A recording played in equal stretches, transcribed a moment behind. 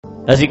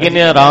ਅਸੀਂ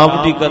ਕਹਿੰਦੇ ਹਾਂ ਰਾਮ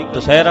ਜੀ ਦਾ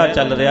ਦੁਸਹਿਰਾ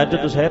ਚੱਲ ਰਿਹਾ, ਅੱਜ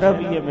ਦੁਸਹਿਰਾ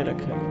ਵੀ ਹੈ ਮੇਰਾ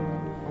ਖਿਆਲ।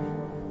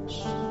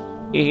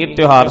 ਇਹ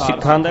ਤਿਉਹਾਰ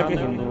ਸਿੱਖਾਂ ਦਾ ਕਿ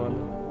ਹਿੰਦੂਆਂ ਦਾ?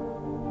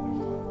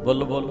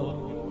 ਬੋਲੋ ਬੋਲੋ।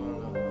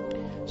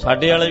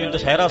 ਸਾਡੇ ਵਾਲੇ ਵੀ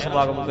ਦੁਸਹਿਰਾ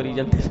ਸਮਾਗਮ ਕਰੀ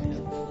ਜਾਂਦੇ ਸੀ।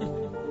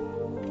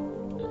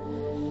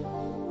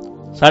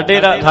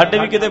 ਸਾਡੇ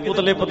ਵੀ ਕਿਤੇ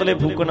ਪੁਤਲੇ ਪੁਤਲੇ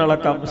ਫੂਕਣ ਵਾਲਾ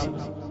ਕੰਮ ਸੀ।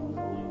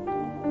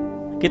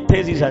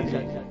 ਕਿੱਥੇ ਸੀ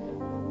ਸਾਡੇ?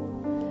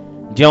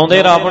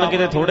 ਜਿਉਂਦੇ ਰਾਵਣ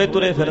ਕਿਤੇ ਥੋੜੇ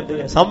ਤੁਰੇ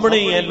ਫਿਰਦੇ ਆ, ਸਾਹਮਣੇ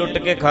ਹੀ ਐ ਲੁੱਟ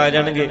ਕੇ ਖਾ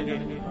ਜਾਣਗੇ,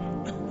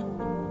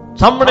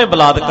 ਸਾਹਮਣੇ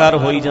ਬਲਾਤਕਾਰ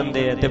ਹੋਈ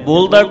ਜਾਂਦੇ ਆ, ਤੇ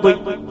ਬੋਲਦਾ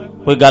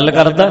ਕੋਈ ਗੱਲ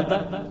ਕਰਦਾ?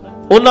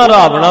 ਉਹਨਾਂ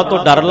ਰਾਵਣਾਂ ਤੋਂ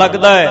ਡਰ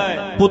ਲੱਗਦਾ ਹੈ,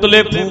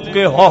 ਪੁਤਲੇ ਫੂਕ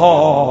ਕੇ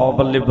ਹੋ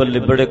ਬੱਲੇ ਬੱਲੇ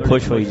ਬੜੇ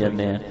ਖੁਸ਼ ਹੋਈ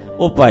ਜਾਂਦੇ ਆ।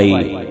 ਉਹ ਭਾਈ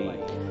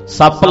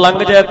ਸੱਪ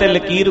ਲੰਘ ਜਾਏ ਤੇ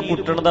ਲਕੀਰ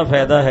ਕੁੱਟਣ ਦਾ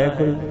ਫਾਇਦਾ ਹੈ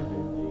ਕੋਈ?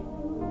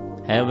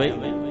 ਹੈ ਬਈ,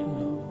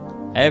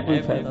 ਹੈ ਕੋਈ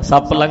ਫਾਇਦਾ?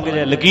 ਸੱਪ ਲੰਘ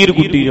ਜਾਏ ਲਕੀਰ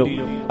ਕੁੱਟੀ ਜਾਓ,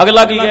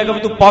 ਅਗਲਾ ਕੀ ਕਹੇਗਾ?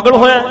 ਤੂੰ ਪਾਗਲ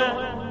ਹੋਇਆ?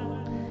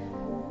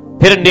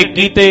 ਫਿਰ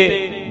ਨੇਕੀ ਤੇ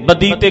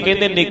ਬਦੀ ਤੇ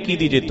ਕਹਿੰਦੇ ਨੇਕੀ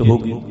ਦੀ ਜਿੱਤ ਹੋ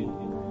ਗਈ,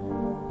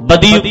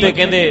 ਬਦੀ ਉੱਤੇ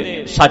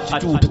ਕਹਿੰਦੇ ਸੱਚ,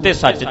 ਝੂਠ ਤੇ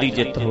ਸੱਚ ਦੀ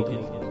ਜਿੱਤ ਹੋ ਗਈ।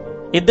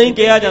 ਇਦਾਂ ਹੀ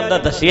ਕਿਹਾ ਜਾਂਦਾ,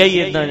 ਦੱਸਿਆ ਹੀ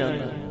ਇਦਾਂ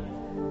ਜਾਂਦਾ।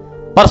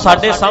 ਪਰ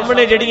ਸਾਡੇ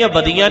ਸਾਹਮਣੇ ਜਿਹੜੀਆਂ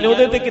ਬਦੀਆਂ ਨੇ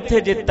ਉਹਦੇ ਤੇ ਕਿੱਥੇ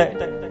ਜਿੱਤ ਹੈ?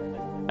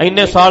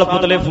 ਇੰਨੇ ਸਾਲ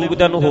ਪੁਤਲੇ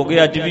ਫੂਕਦਿਆਂ ਨੂੰ ਹੋ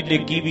ਗਏ, ਅੱਜ ਵੀ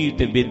ਨੇਕੀ ਵੀ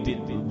ਤੇ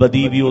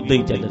ਬਦੀ ਵੀ ਉਦਾਂ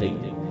ਹੀ ਚੱਲ ਰਹੀ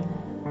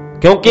ਹੈ।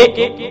 ਕਿਉਂਕਿ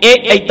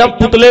ਇਹ ਏਦਾਂ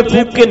ਪੁਤਲੇ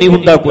ਫੂਕ ਕੇ ਨਹੀਂ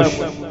ਹੁੰਦਾ ਕੁਛ।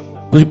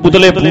 ਤੁਸੀਂ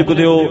ਪੁਤਲੇ ਫੂਕ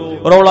ਦਿਓ,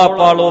 ਰੌਲਾ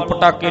ਪਾ ਲਓ,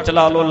 ਪਟਾਕੇ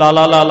ਚਲਾ ਲਓ,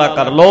 ਲਾਲਾ ਲਾਲਾ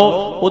ਕਰ ਲਓ,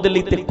 ਉਹਦੇ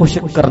ਲਈ ਤੇ ਕੁਛ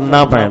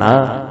ਕਰਨਾ ਪੈਣਾ।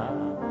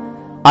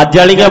 ਅੱਜ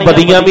ਵਾਲੀਆਂ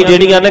ਬਦੀਆਂ ਵੀ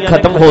ਜਿਹੜੀਆਂ ਨੇ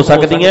ਖਤਮ ਹੋ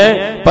ਸਕਦੀਆਂ,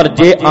 ਪਰ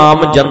ਜੇ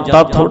ਆਮ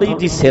ਜਨਤਾ ਥੋੜੀ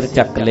ਜਿਹੀ ਸਿਰ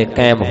ਚੱਕ ਲੈ,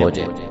 ਕਾਇਮ ਹੋ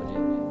ਜਾਏ।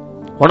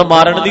 ਹੁਣ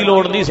ਮਾਰਨ ਦੀ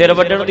ਲੋੜ ਨਹੀਂ, ਸਿਰ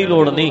ਵੱਢਣ ਦੀ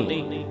ਲੋੜ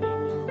ਨਹੀਂ,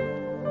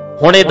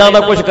 ਹੁਣ ਏਦਾਂ ਦਾ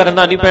ਕੁਛ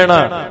ਕਰਨਾ ਨਹੀਂ ਪੈਣਾ।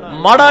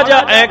 ਮਾੜਾ ਜਿਹਾ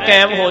ਐ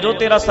ਕਾਇਮ ਹੋ ਜਾਓ,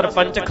 ਤੇਰਾ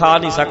ਸਰਪੰਚ ਖਾ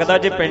ਨਹੀਂ ਸਕਦਾ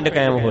ਜੇ ਪਿੰਡ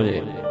ਕਾਇਮ ਹੋ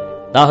ਜਾਏ।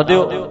 ਦੱਸ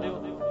ਦਿਓ,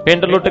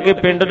 ਪਿੰਡ ਲੁੱਟ ਕੇ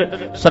ਪਿੰਡ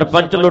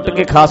ਸਰਪੰਚ ਲੁੱਟ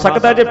ਕੇ ਖਾ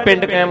ਸਕਦਾ ਜੇ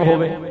ਪਿੰਡ ਕਾਇਮ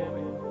ਹੋਵੇ?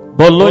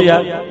 ਬੋਲੋ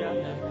ਯਾਰ।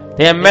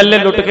 ਤੇ ਐਮਐਲਏ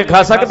ਲੁੱਟ ਕੇ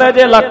ਖਾ ਸਕਦਾ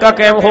ਜੇ ਇਲਾਕਾ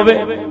ਕਾਇਮ ਹੋਵੇ?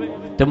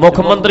 ਤੇ ਮੁੱਖ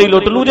ਮੰਤਰੀ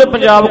ਲੁੱਟ ਲੂ ਜੇ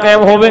ਪੰਜਾਬ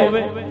ਕਾਇਮ ਹੋਵੇ?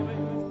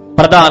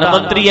 ਪ੍ਰਧਾਨ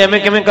ਮੰਤਰੀ ਐਵੇਂ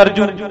ਕਿਵੇਂ ਕਰ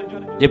ਜੂ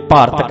ਜੇ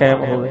ਭਾਰਤ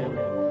ਕਾਇਮ ਹੋਵੇ?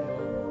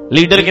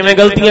 ਲੀਡਰ ਕਿਵੇਂ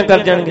ਗਲਤੀਆਂ ਕਰ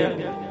ਜਾਣਗੇ?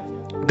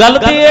 ਗੱਲ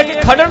ਤੇ ਇਹ ਹੈ ਕਿ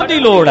ਖੜਨ ਦੀ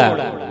ਲੋੜ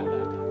ਹੈ।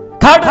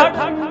 ਖੜ,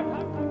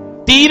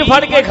 ਤੀਰ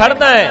ਫੜ ਕੇ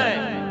ਖੜਦਾ ਹੈ,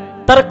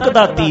 ਤਰਕ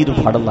ਦਾ ਤੀਰ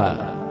ਫੜ ਲੈ,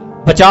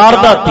 ਵਿਚਾਰ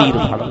ਦਾ ਤੀਰ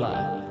ਫੜ ਲੈ,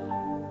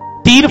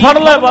 ਤੀਰ ਫੜ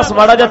ਲੈ, ਬਸ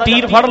ਮਾੜਾ ਜਿਹਾ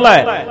ਤੀਰ ਫੜ ਲੈ।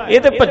 ਇਹ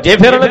ਤੇ ਭੱਜੇ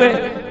ਫਿਰਨਗੇ।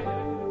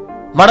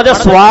 ਮਾੜਾ ਜਿਹਾ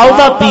ਸਵਾਲ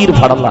ਦਾ ਤੀਰ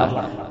ਫੜ ਲੈ,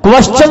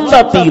 ਕੁਐਸਚਨ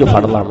ਦਾ ਤੀਰ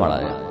ਫੜ ਲੈ। ਮਾੜਾ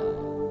ਜਿਹਾ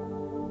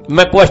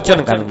ਮੈਂ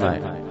ਕੁਐਸਚਨ ਕਰਨਾ ਹੈ,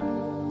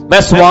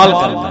 ਮੈਂ ਸਵਾਲ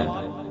ਕਰਨਾ ਹੈ,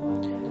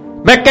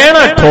 ਮੈਂ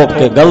ਕਹਿਣਾ ਠੋਕ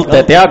ਕੇ ਗਲਤ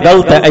ਹੈ ਤੇ ਆਹ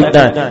ਗਲਤ ਹੈ,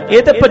 ਏਦਾਂ।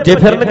 ਇਹ ਤੇ ਭੱਜੇ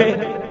ਫਿਰਨਗੇ।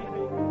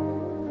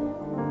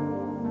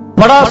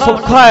 ਬੜਾ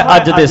ਸੌਖਾ ਹੈ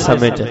ਅੱਜ ਦੇ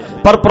ਸਮੇਂ 'ਚ,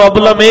 ਪਰ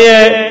ਪ੍ਰੋਬਲਮ ਇਹ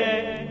ਹੈ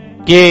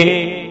ਕਿ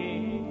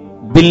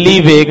ਬਿੱਲੀ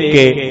ਵੇਖ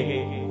ਕੇ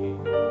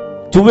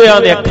ਚੂਹਿਆਂ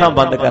ਨੇ ਅੱਖਾਂ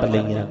ਬੰਦ ਕਰ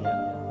ਲਈਆਂ।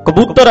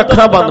 ਕਬੂਤਰ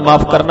ਅੱਖਾਂ ਬੰਦ,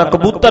 ਮਾਫ ਕਰਨਾ,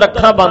 ਕਬੂਤਰ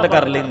ਅੱਖਾਂ ਬੰਦ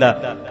ਕਰ ਲੈਂਦਾ।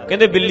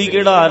 ਕਹਿੰਦੇ ਬਿੱਲੀ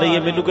ਕਿਹੜਾ ਆ ਰਹੀ ਹੈ,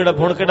 ਮੈਨੂੰ ਕਿਹੜਾ,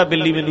 ਹੁਣ ਕਿਹੜਾ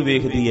ਬਿੱਲੀ ਮੈਨੂੰ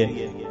ਵੇਖਦੀ ਹੈ।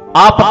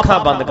 ਆਪ ਅੱਖਾਂ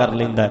ਬੰਦ ਕਰ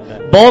ਲੈਂਦਾ।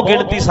 ਬਹੁ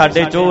ਗਿਣਤੀ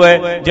ਸਾਡੇ 'ਚ ਉਹ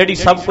ਹੈ ਜਿਹੜੀ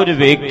ਸਭ ਕੁਝ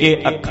ਵੇਖ ਕੇ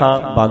ਅੱਖਾਂ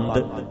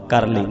ਬੰਦ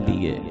ਕਰ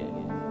ਲੈਂਦੀ ਹੈ।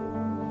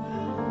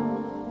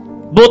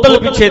 ਬੋਤਲ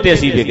ਪਿੱਛੇ ਤੇ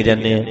ਅਸੀਂ ਵਿਕ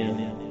ਜਾਂਦੇ ਹਾਂ।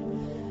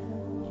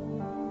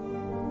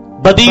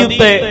 ਬਦੀ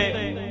ਉੱਤੇ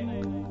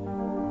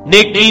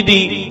ਨੇਕੀ ਦੀ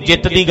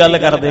ਜਿੱਤ ਦੀ ਗੱਲ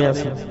ਕਰਦੇ ਹਾਂ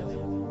ਅਸੀਂ।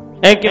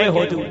 ਐ ਕਿਵੇਂ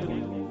ਹੋ ਜੂ?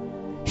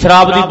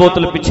 ਸ਼ਰਾਬ ਦੀ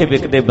ਬੋਤਲ ਪਿੱਛੇ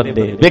ਵਿਕਦੇ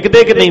ਬੰਦੇ,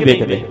 ਵਿਕਦੇ ਕਿ ਨਹੀਂ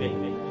ਵਿਕਦੇ?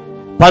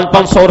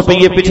 500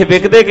 ਰੁਪਏ ਪਿੱਛੇ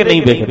ਵਿਕਦੇ ਕਿ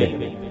ਨਹੀਂ ਵਿਕਦੇ?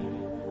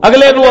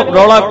 ਅਗਲੇ ਨੂੰ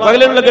ਰੌਲਾ,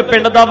 ਅਗਲੇ ਨੂੰ ਲੱਗੇ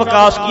ਪਿੰਡ ਦਾ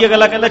ਵਿਕਾਸ ਕੀ?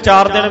 ਅਗਲਾ ਕਹਿੰਦਾ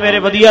 4 ਦਿਨ ਮੇਰੇ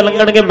ਵਧੀਆ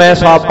ਲੰਘਣਗੇ, ਮੈਂ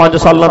 5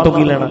 ਸਾਲਾਂ ਤੋਂ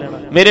ਕੀ ਲੈਣਾ,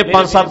 ਮੇਰੇ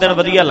 5-7 ਦਿਨ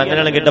ਵਧੀਆ ਲੰਘ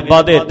ਜਾਣਗੇ।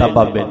 ਡੱਬਾ ਦੇ ਦਿੱਤਾ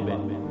ਬਾਬੇ ਨੇ,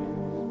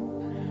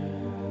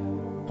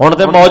 ਹੁਣ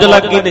ਤੇ ਮੌਜ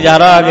ਲੱਗ ਗਈ,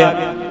 ਨਜ਼ਾਰਾ ਆ ਗਿਆ।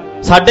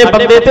 ਸਾਡੇ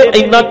ਬੰਦੇ ਤੇ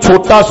ਇੰਨਾ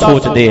ਛੋਟਾ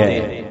ਸੋਚਦੇ ਐ,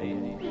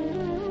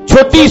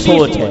 ਛੋਟੀ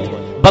ਸੋਚ ਹੈ।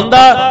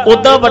 ਬੰਦਾ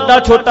ਉਦਾਂ ਵੱਡਾ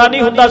ਛੋਟਾ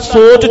ਨਹੀਂ ਹੁੰਦਾ,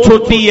 ਸੋਚ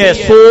ਛੋਟੀ ਹੈ,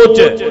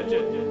 ਸੋਚ।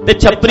 ਤੇ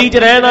ਛੱਪਰੀ 'ਚ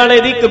ਰਹਿਣ ਵਾਲੇ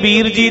ਦੀ,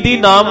 ਕਬੀਰ ਜੀ ਦੀ,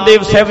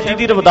 ਨਾਮਦੇਵ ਸਾਹਿਬ ਜੀ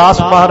ਦੀ,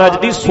 ਰਵਿਦਾਸ ਮਹਾਰਾਜ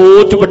ਦੀ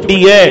ਸੋਚ ਵੱਡੀ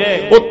ਹੈ।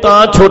 ਉਹ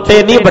ਤਾਂ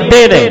ਛੋਟੇ ਨਹੀਂ,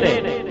 ਵੱਡੇ ਨੇ।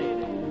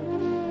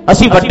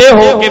 ਅਸੀਂ ਵੱਡੇ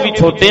ਹੋ ਕੇ ਵੀ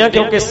ਛੋਟੇ ਹਾਂ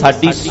ਕਿਉਂਕਿ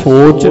ਸਾਡੀ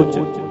ਸੋਚ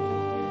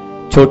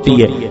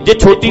ਛੋਟੀ ਹੈ। ਜੇ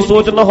ਛੋਟੀ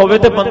ਸੋਚ ਨਾ ਹੋਵੇ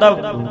ਤੇ ਬੰਦਾ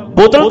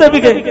ਬੋਤਲ ਤੇ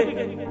ਵੀ ਗਏ,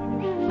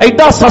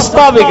 ਐਡਾ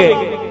ਸਸਤਾ ਵਿਕੇ,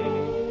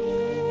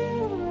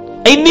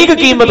 ਇੰਨੀ ਕੁ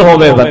ਕੀਮਤ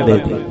ਹੋਵੇ ਬੰਦੇ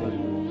ਦੀ,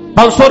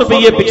 500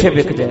 ਰੁਪਏ ਪਿੱਛੇ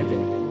ਵਿਕ ਜਾਏ।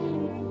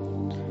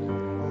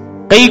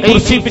 ਕਈ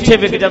ਕੁਰਸੀ ਪਿੱਛੇ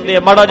ਵਿਕ ਜਾਂਦੇ ਆ,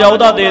 ਮਾੜਾ ਜਿਹਾ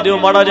ਉਹਦਾ ਦੇ ਦਿਓ,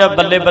 ਮਾੜਾ ਜਿਹਾ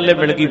ਬੱਲੇ ਬੱਲੇ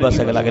ਮਿਲ ਗਈ, ਬਸ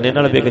ਅਗਲਾ ਕਹਿੰਦੇ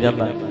ਨਾਲ ਵਿਕ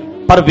ਜਾਂਦਾ।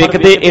 ਪਰ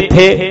ਵਿਕਦੇ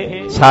ਇੱਥੇ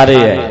ਸਾਰੇ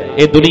ਐ।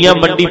 ਇਹ ਦੁਨੀਆ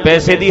ਮੰਡੀ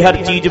ਪੈਸੇ ਦੀ, ਹਰ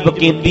ਚੀਜ਼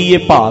ਵਿਕੇਂਦੀ ਏ,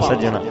 ਭਾਅ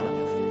ਸੱਜਣਾ,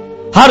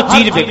 ਹਰ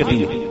ਚੀਜ਼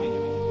ਵਿਕਦੀ ਹੈ,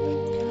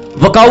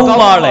 ਵਿਕਾਊ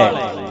ਮਾਲ ਹੈ।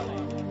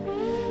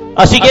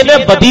 ਅਸੀਂ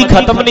ਕਹਿੰਦੇ ਬਦੀ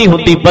ਖਤਮ ਨਹੀਂ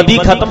ਹੁੰਦੀ। ਬਦੀ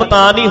ਖਤਮ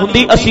ਤਾਂ ਨਹੀਂ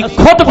ਹੁੰਦੀ, ਅਸੀਂ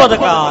ਖੁਦ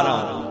ਬਦਕਾਰ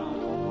ਹਾਂ।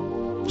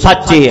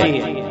 ਸੱਚੇ ਹੈ,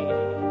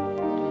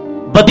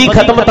 ਬਦੀ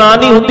ਖਤਮ ਤਾਂ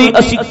ਨਹੀਂ ਹੁੰਦੀ,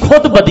 ਅਸੀਂ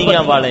ਖੁਦ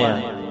ਬਦੀਆਂ ਵਾਲੇ ਹਾਂ।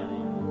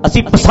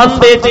 ਅਸੀਂ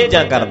ਪਸੰਦ ਇਹ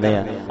ਚੀਜ਼ਾਂ ਕਰਦੇ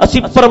ਹਾਂ,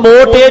 ਅਸੀਂ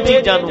ਪ੍ਰਮੋਟ ਇਹ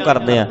ਚੀਜ਼ਾਂ ਨੂੰ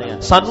ਕਰਦੇ ਹਾਂ।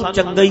 ਸਾਨੂੰ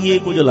ਚੰਗਾ ਹੀ ਇਹ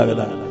ਕੁਝ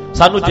ਲੱਗਦਾ।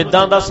 ਸਾਨੂੰ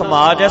ਜਿੱਦਾਂ ਦਾ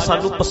ਸਮਾਜ ਹੈ,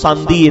 ਸਾਨੂੰ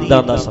ਪਸੰਦ ਹੀ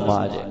ਇਦਾਂ ਦਾ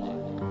ਸਮਾਜ ਹੈ।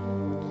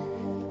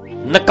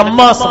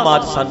 ਨਕੰਮਾ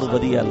ਸਮਾਜ ਸਾਨੂੰ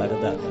ਵਧੀਆ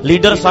ਲੱਗਦਾ,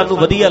 ਲੀਡਰ ਸਾਨੂੰ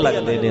ਵਧੀਆ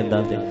ਲੱਗਦੇ ਨੇ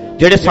ਇਦਾਂ ਦੇ,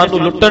 ਜਿਹੜੇ ਸਾਨੂੰ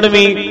ਲੁੱਟਣ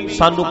ਵੀ,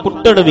 ਸਾਨੂੰ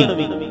ਕੁੱਟਣ ਵੀ,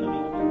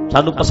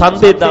 ਸਾਨੂੰ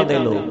ਪਸੰਦ ਇਦਾਂ ਦੇ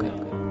ਲੋਕ।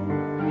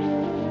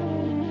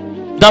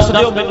 दस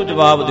दिओ, मैनूं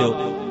जवाब दिओ।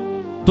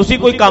 तुसीं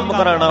कोई काम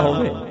कराना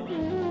होवे,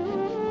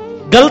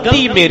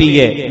 गलती मेरी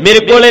है, मेरे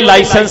कोले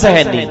लाइसेंस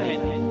है नहीं,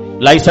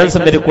 लाइसेंस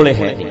मेरे कोले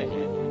है नहीं,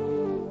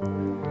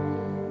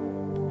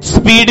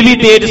 स्पीड भी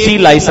तेज सी,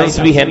 लाइसेंस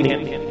भी है नहीं,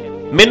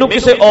 मैनू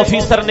किसी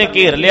ऑफिसर ने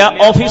घेर लिया,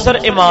 ऑफिसर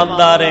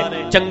ईमानदार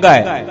है, चंगा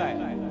है,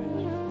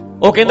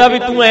 वो कहता भी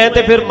तू ऐ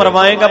ते फिर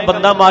मरवाएगा,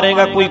 बंदा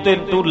मारेगा कोई, तो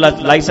तू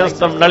लाइसेंस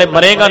नाले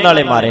मरेगा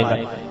नाले मारेगा,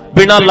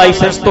 बिना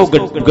लाइसेंस तो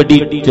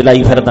गड्डी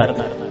चलाई फिरदा।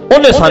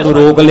 उन्हें सानू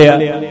रोक लिया,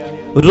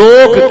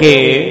 रोक के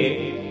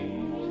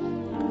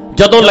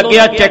जदों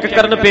लग्या चैक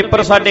करन,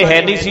 पेपर साडे है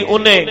नहीं सी,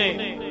 उन्हें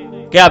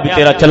कहा भी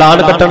तेरा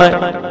चलान कटना है,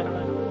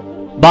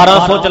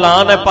 1200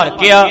 चलान है, भर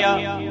के आ,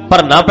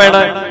 भरना पैना।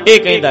 ये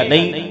कहता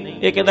नहीं,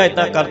 ये कहता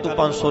इदा कर, तू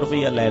 500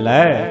 रुपया ले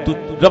लै, तू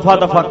दफा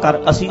दफा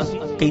कर। असीं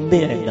कहंदे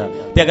आ इदां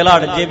ते अगला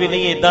अड़जे भी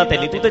नहीं, इदां ते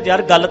नहीं, तू तो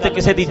यार गल ते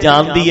किसी दी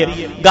जान दी है,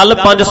 गल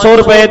 500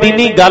 रुपए दी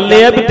नहीं, गल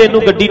यह है भी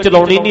तैनूं गड्डी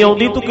चलाउणी नहीं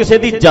आउंदी, तू किसी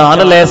दी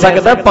जान लै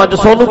सकदा,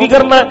 500 नूं की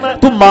करना,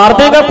 तू मार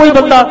देगा कोई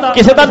बंदा,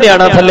 किसी दा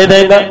न्याणा थल्ले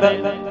देगा,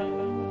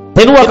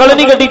 तैनूं अकल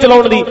नहीं गड्डी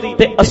चलाउण दी।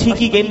 ते असीं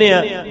की कहने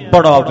आ,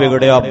 बड़ा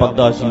विगड़िया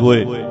बंदा सी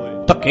ओए,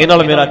 धक्के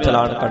नाल मेरा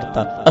चलान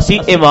कटता। असीं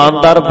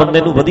ईमानदार बंदे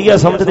नूं वधिया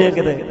समझदे आ,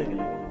 किते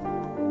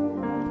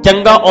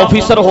चंगा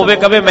ऑफिसर होवे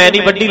कवे मैं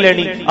नहीं वड्डी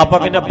लैनी, आपां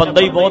कहने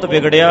बंदा ही बहुत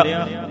विगड़िया,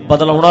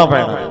 बदलाउणा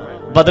पैना,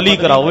 बदली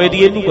कराओ इहदी,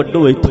 इहनूं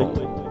कड्ढो इत्थों।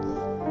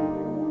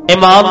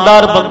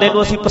 ईमानदार बंदे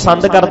नूं असीं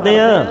पसंद करदे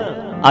आ।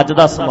 अज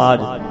दा समाज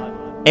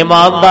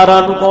ईमानदारां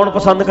नूं कौन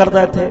पसंद करदा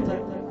इत्थे?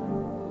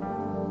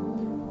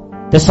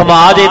 ते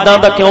समाज इदां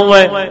दा क्यों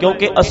है?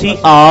 क्योंकि असीं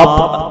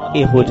आप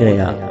इहो जिहे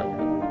आ,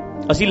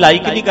 असीं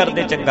लाइक नहीं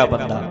करते चंगा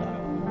बंदा,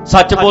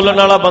 सच बोलण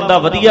वाला बंदा,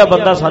 वधिया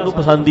बंदा सानूं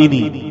पसंद ही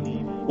नहीं।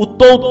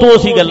 उत्तों उत्तों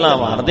असीं गल्लां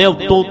मारदे,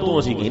 उत्तों उत्तों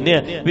असीं कहंदे आ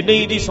भी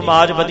नहीं जी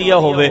समाज वधिया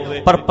होवे,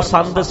 पर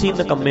पसंद असीं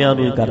नकम्मिਆਂ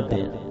ਨੂੰ ही करते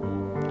आ।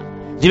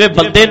 जिवें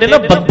बंदे ने ना,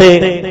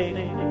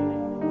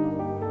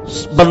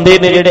 बंदे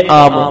ने जिहड़े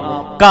आम,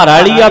 घर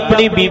वाली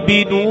अपनी बीबी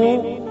नूं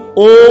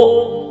ओ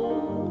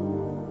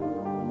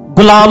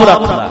गुलाम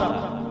रखदा,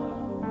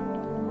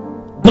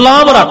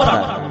 गुलाम रखदा,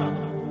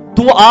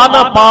 तू आ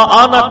ना पा,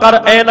 आ ना कर,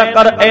 ऐ ना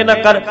कर, ऐ ना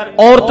कर,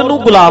 औरत नूं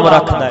गुलाम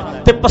रखदा है।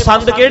 ते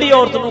पसंद किहड़ी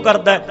औरत नूं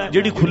करदा है?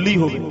 जिहड़ी खुली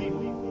होवे,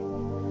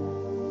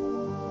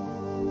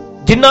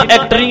 जिन्हां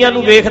एक्टरियां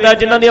नूं वेखदा,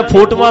 जिन्हां दी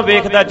फोटोआं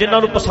वेखदा, जिन्हां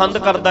नूं पसंद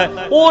करदा है,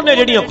 ओह ने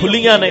जिहड़ियां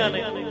खुलियां ने।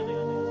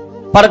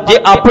 पर जे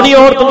अपनी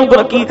औरत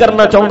नूं की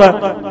करना चाहुंदा,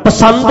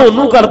 पसंद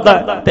ओनूं करदा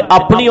ते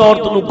अपनी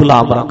औरत नूं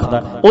गुलाम रखदा,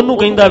 ओनूं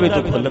कहंदा भी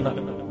तूं खुलना।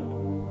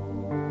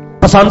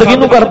 पसंद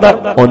किहनूं करदा?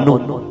 ओनूं।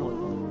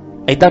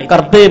 इदां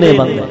करदे ने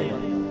बंदे,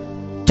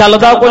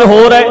 चलदा कुछ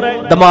होर है,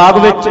 दिमाग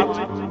विच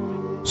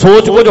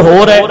सोच कुछ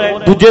होर है,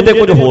 दूजे ते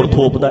कुछ होर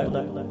थोपदा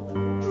है।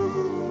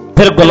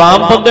 फिर गुलाम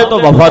बंदे तो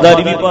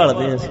वफादारी भी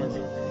भालदे असीं,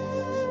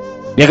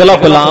 अगला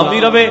गुलाम भी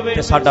रवे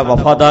ते साडा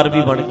वफादार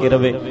भी बन के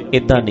रवे।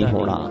 इदां नहीं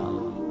होना,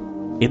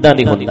 इदां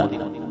नहीं होंदा।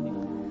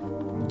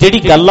 जिहड़ी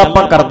गल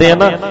आपां करदे आ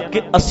ना कि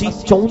असीं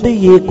चाहुंदे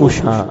ही इह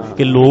कुछ हां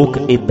कि लोक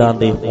इदां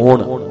दे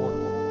होण,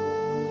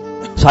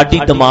 साडी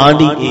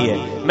डिमांड ही इह है।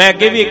 मैं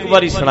अगे भी एक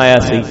बारी सुनाया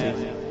सी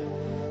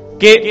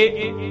कि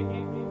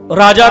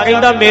राजा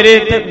कहंदा मेरे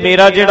ते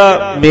मेरा जिहड़ा,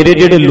 मेरे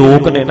जिहड़े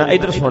लोक ने ना,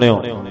 इधर सुणिओ,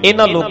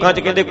 इन्हां लोकां 'च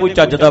कहंदे कोई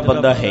चज दा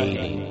बंदा है ही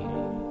नहीं,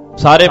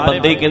 सारे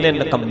बंदे ही कहंदे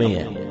नकम्मे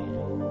है,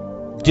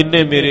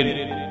 जिन्ने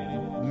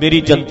मेरी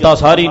जनता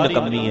सारी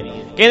नकम्मी है।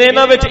 कहंदे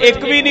इन्हां विच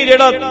एक भी नहीं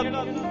जिहड़ा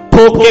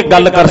ठोक के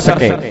गल कर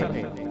सके।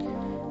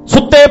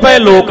 सुत्ते पए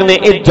लोक ने,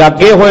 ये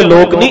जागे होए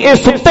लोक नहीं, ये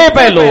सुत्ते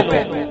पए लोक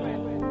है।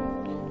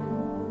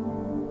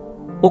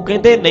 वो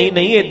कहंदे नहीं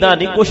नहीं इदां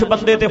नहीं, कुछ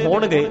बंदे ते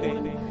होणगे।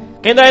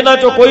 कहंदा इन्हां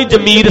चों कोई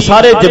जमीर,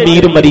 सारे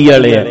जमीर मरी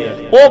वाले आ।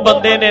 वो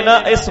बंदे ने ना,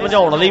 इह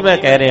समझाउण लई मैं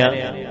कह रहा,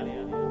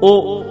 वो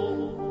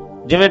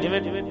जिवें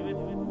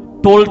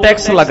टोल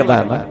टैक्स लगदा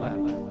है ना,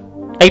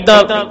 इदां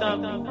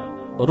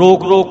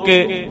रोक रोक के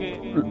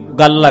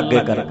गल लगे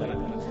कर,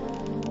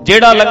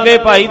 जेड़ा लंघे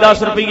भाई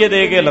 10 रुपये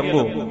दे के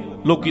लंघो,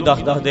 लोकी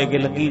 10-10 दे के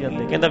लंघी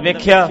जाते। कहंदा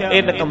वेख्या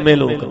ये नकम्मे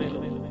लोक ने,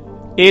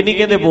 ये नहीं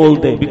कहंदे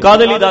बोलते भी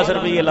काहदे लई 10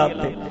 रुपये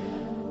लाते।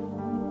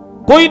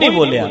 कोई नहीं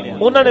बोलिया।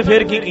 उन्होंने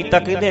फिर की कीता,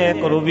 कहंदे ऐ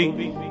करो भी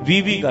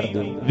 20 कर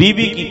दो,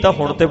 20 कीता,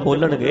 हुण ते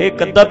बोलणगे,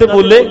 एक अद्धा ते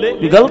बोले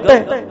भी गलत है।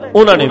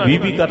 उन्होंने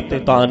 20 करते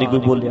तां नहीं कोई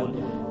बोलिया,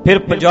 फिर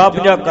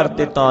 50-50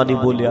 करते तां नहीं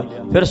बोलिया,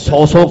 फिर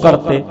 100-100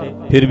 करते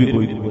फिर भी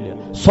कोई नहीं बोलिया।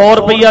 100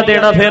 रुपया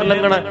देना फिर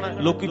लंघना,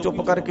 लोकी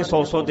चुप करके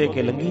 100-100 दे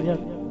के लंघी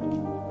जाते।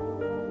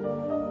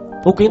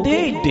 वो कहंदे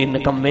एडे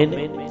नकम्मे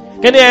ने।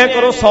 कहंदे ऐ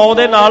करो 100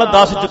 दे नाल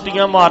 10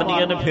 जुत्तियां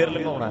मारनियां ने फिर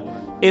लंघाउणा,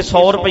 ये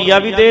 100 रुपया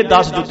भी दे,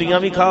 10 जुत्तियां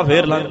भी खा,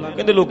 फिर लंघ।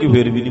 कहंदे लोकी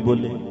फिर भी नहीं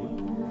बोले।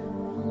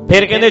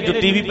 फिर कहंदे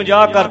जुत्ती भी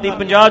 50 करती,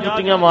 50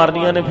 जुत्तियां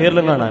मारनियां ने फिर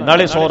लंघाना,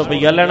 नाले 100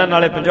 रुपया लेना,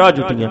 नाले 50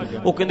 जुत्तियां।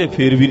 वो कहंदे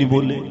फिर भी नहीं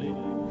बोले।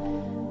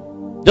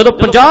 जदों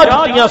 50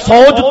 जुत्तियां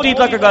 100 जुत्ती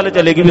तक गल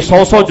चलेगी भी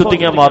 100-100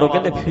 जुत्तियां मारो,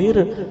 कहंदे फिर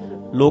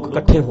लोग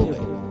इकट्ठे हो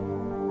गए,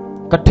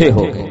 इकट्ठे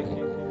हो गए।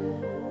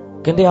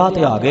 कहंदे आ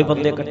ते आ गए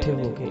बंदे इकट्ठे हो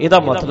गए, इहदा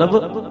मतलब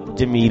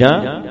जमीरां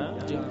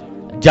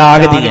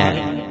जागदियां।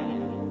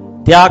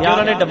 ਤੇ ਆ ਕੇ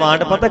ਉਹਨਾਂ ਨੇ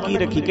ਡਿਮਾਂਡ ਪਤਾ ਕੀ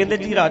ਰੱਖੀ, ਕਹਿੰਦੇ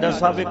ਜੀ ਰਾਜਾ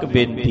ਸਾਹਿਬ ਇੱਕ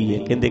ਬੇਨਤੀ ਹੈ।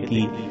 ਕਹਿੰਦੇ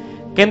ਕੀ?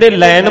 ਕਹਿੰਦੇ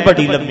ਲਾਈਨ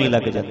ਬੜੀ ਲੰਮੀ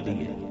ਲੱਗ ਜਾਂਦੀ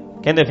ਹੈ।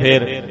 ਕਹਿੰਦੇ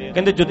ਫੇਰ?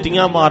 ਕਹਿੰਦੇ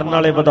ਜੁੱਤੀਆਂ ਮਾਰਨ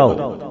ਵਾਲੇ ਵਧਾਓ,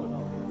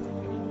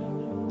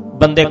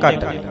 ਬੰਦੇ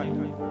ਘੱਟ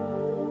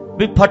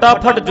ਵੀ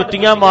ਫਟਾਫਟ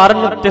ਜੁੱਤੀਆਂ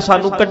ਮਾਰਨ ਤੇ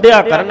ਸਾਨੂੰ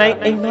ਕੱਢਿਆ ਕਰਨਾ,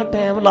 ਇੰਨਾ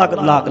ਟਾਈਮ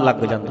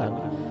ਲੱਗ ਜਾਂਦਾ।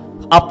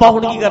 ਆਪਾਂ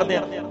ਹੁਣ ਕੀ ਕਰਦੇ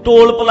ਆ,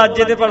 ਟੋਲ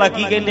ਪਲਾਜੇ ਤੇ ਭਲਾ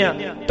ਕੀ ਕਹਿੰਦੇ ਆ,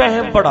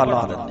 ਟਾਈਮ ਬੜਾ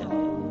ਲਾ ਦਿੰਦੇ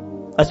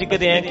ਆ। ਅਸੀਂ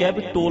ਕਦੇ ਐਂ ਕਿਹਾ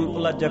ਵੀ ਟੋਲ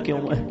ਪਲਾਜਾ ਕਿਉਂ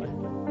ਹੈ?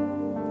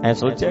 ਐ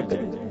ਸੋਚਿਆ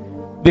ਕਦੇ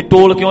ਵੀ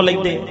ਟੋਲ ਕਿਉਂ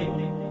ਲੈਂਦੇ?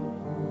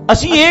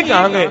 ਅਸੀਂ ਇਹ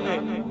ਕਹਾਂਗੇ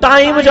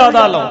ਟਾਈਮ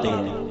ਜ਼ਿਆਦਾ ਲਾਉਂਦੇ ਆ,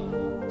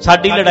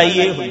 ਸਾਡੀ ਲੜਾਈ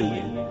ਇਹ ਹੁੰਦੀ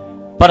ਹੈ।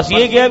 ਪਰ ਅਸੀਂ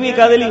ਇਹ ਕਿਹਾ ਵੀ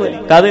ਕਾਹਦੇ ਲਈ ਹੋਏ,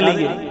 ਕਾਹਦੇ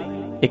ਲਈ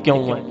ਇਹ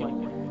ਕਿਉਂ ਹੈ?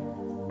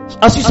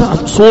 ਅਸੀਂ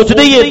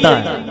ਸੋਚਦੇ ਹੀ ਏਦਾਂ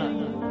ਹੈ।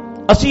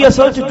 ਅਸੀਂ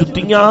ਅਸਲ 'ਚ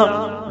ਜੁੱਤੀਆਂ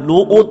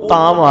ਲੋਕ ਉਹ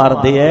ਤਾਂ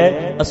ਮਾਰਦੇ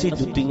ਐ, ਅਸੀਂ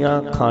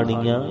ਜੁੱਤੀਆਂ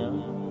ਖਾਣੀਆਂ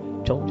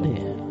ਚਾਹੁੰਦੇ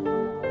ਆ।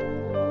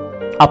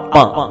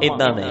 ਆਪਾਂ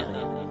ਏਦਾਂ ਦੇ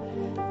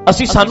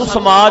ਅਸੀਂ, ਸਾਨੂੰ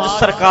ਸਮਾਜ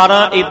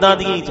ਸਰਕਾਰਾਂ ਏਦਾਂ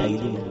ਦੀਆਂ ਹੀ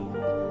ਚਾਹੀਦੀਆਂ।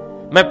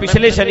 ਮੈਂ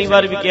ਪਿਛਲੇ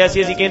ਸ਼ਨੀਵਾਰ ਵੀ ਕਿਹਾ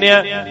ਸੀ, ਅਸੀਂ ਕਹਿੰਦੇ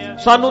ਆ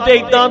ਸਾਨੂੰ ਤੇ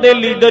ਏਦਾਂ ਦੇ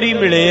ਲੀਡਰ ਹੀ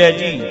ਮਿਲੇ ਆ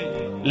ਜੀ।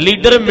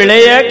 ਲੀਡਰ ਮਿਲੇ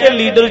ਆ ਕਿ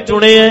ਲੀਡਰ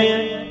ਚੁਣੇ ਆ?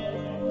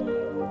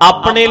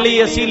 ਆਪਣੇ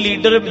ਲਈ ਅਸੀਂ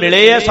ਲੀਡਰ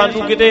ਮਿਲੇ ਆ,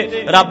 ਸਾਨੂੰ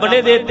ਕਿਤੇ ਰੱਬ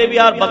ਨੇ ਦੇ ਦਿੱਤੇ ਵੀ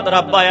ਯਾਰ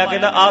ਰੱਬ ਆਇਆ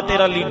ਕਹਿੰਦਾ ਆਹ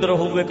ਤੇਰਾ ਲੀਡਰ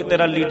ਹੋਊਗਾ, ਕਿ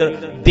ਤੇਰਾ ਲੀਡਰ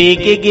ਦੇ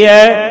ਕੇ ਗਿਆ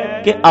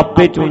ਕਿ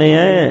ਆਪੇ ਚੁਣੇ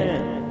ਆ?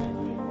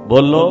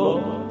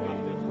 ਬੋਲੋ,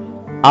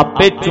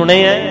 ਆਪੇ ਚੁਣੇ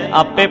ਆ,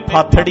 ਆਪੇ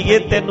ਫਾਥੜੀਏ।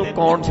 ਤੈਨੂੰ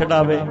ਕੌਣ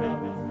ਛਡਾਵੇ?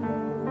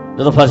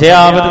 ਜਦੋਂ ਫਸਿਆ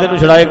ਆਵੇ ਤੇ ਤੈਨੂੰ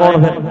ਛਡਾਏ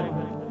ਕੌਣ? ਫਿਰ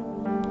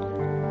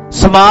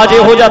ਸਮਾਜ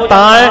ਇਹੋ ਜਿਹਾ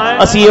ਤਾਂ ਹੈ,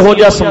 ਅਸੀਂ ਇਹੋ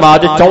ਜਿਹਾ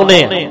ਸਮਾਜ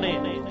ਚਾਹੁੰਦੇ ਆ।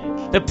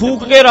 ਤੇ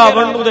ਫੂਕ ਕੇ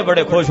ਰਾਵਣ ਨੂੰ ਤੇ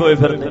ਬੜੇ ਖੁਸ਼ ਹੋਏ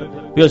ਫਿਰਦੇ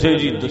ਵੀ ਅਸੀਂ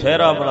ਜੀ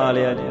ਦੁਸਹਿਰਾ ਬਣਾ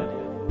ਲਿਆ ਜੀ,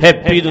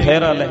 ਹੈਪੀ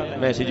ਦੁਸਹਿਰਾ, ਲੈ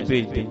ਮੈਸੇਜ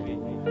ਭੇਜਦੇ,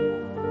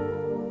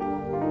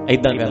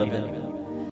 ਏਦਾਂ ਕਰਦੇ।